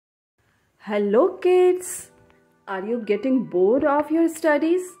Hello kids! Are you getting bored of your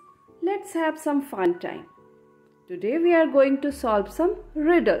studies? Let's have some fun time. Today we are going to solve some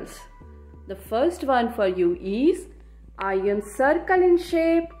riddles. The first one for you is, I am circle in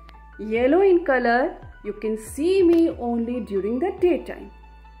shape, yellow in color. You can see me only during the daytime.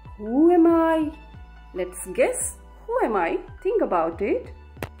 Who am I? Let's guess. Who am I? Think about it.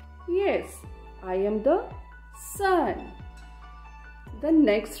 Yes, I am the sun. The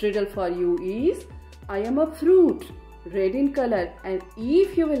next riddle for you is, I am a fruit, red in color, and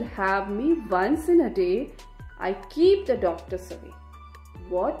if you will have me once in a day, I keep the doctors away.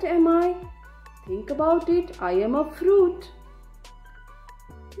 What am I? Think about it. I am a fruit.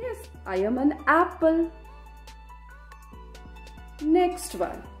 Yes, I am an apple. Next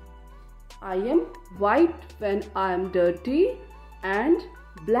one. I am white when I am dirty and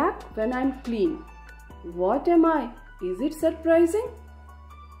black when I am clean. What am I? Is it surprising?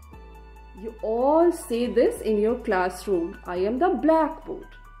 You all say this in your classroom. I am the blackboard.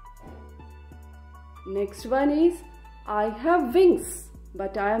 Next one is, I have wings,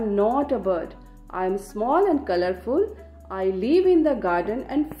 but I am not a bird. I am small and colorful. I live in the garden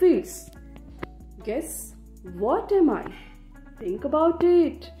and fields. Guess, what am I? Think about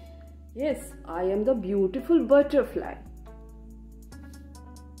it. Yes, I am the beautiful butterfly.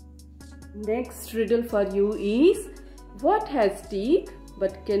 Next riddle for you is, what has teeth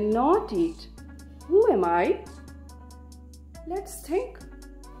but cannot eat? Who am I? Let's think.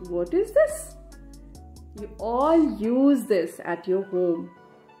 What is this? You all use this at your home.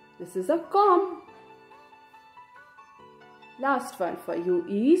 This is a comb. Last one for you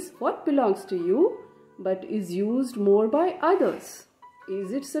is, what belongs to you but is used more by others?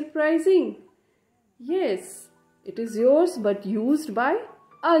 Is it surprising? Yes, it is yours but used by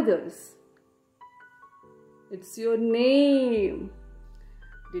others. It's your name.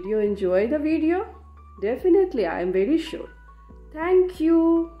 Did you enjoy the video? Definitely, I am very sure. Thank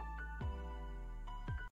you.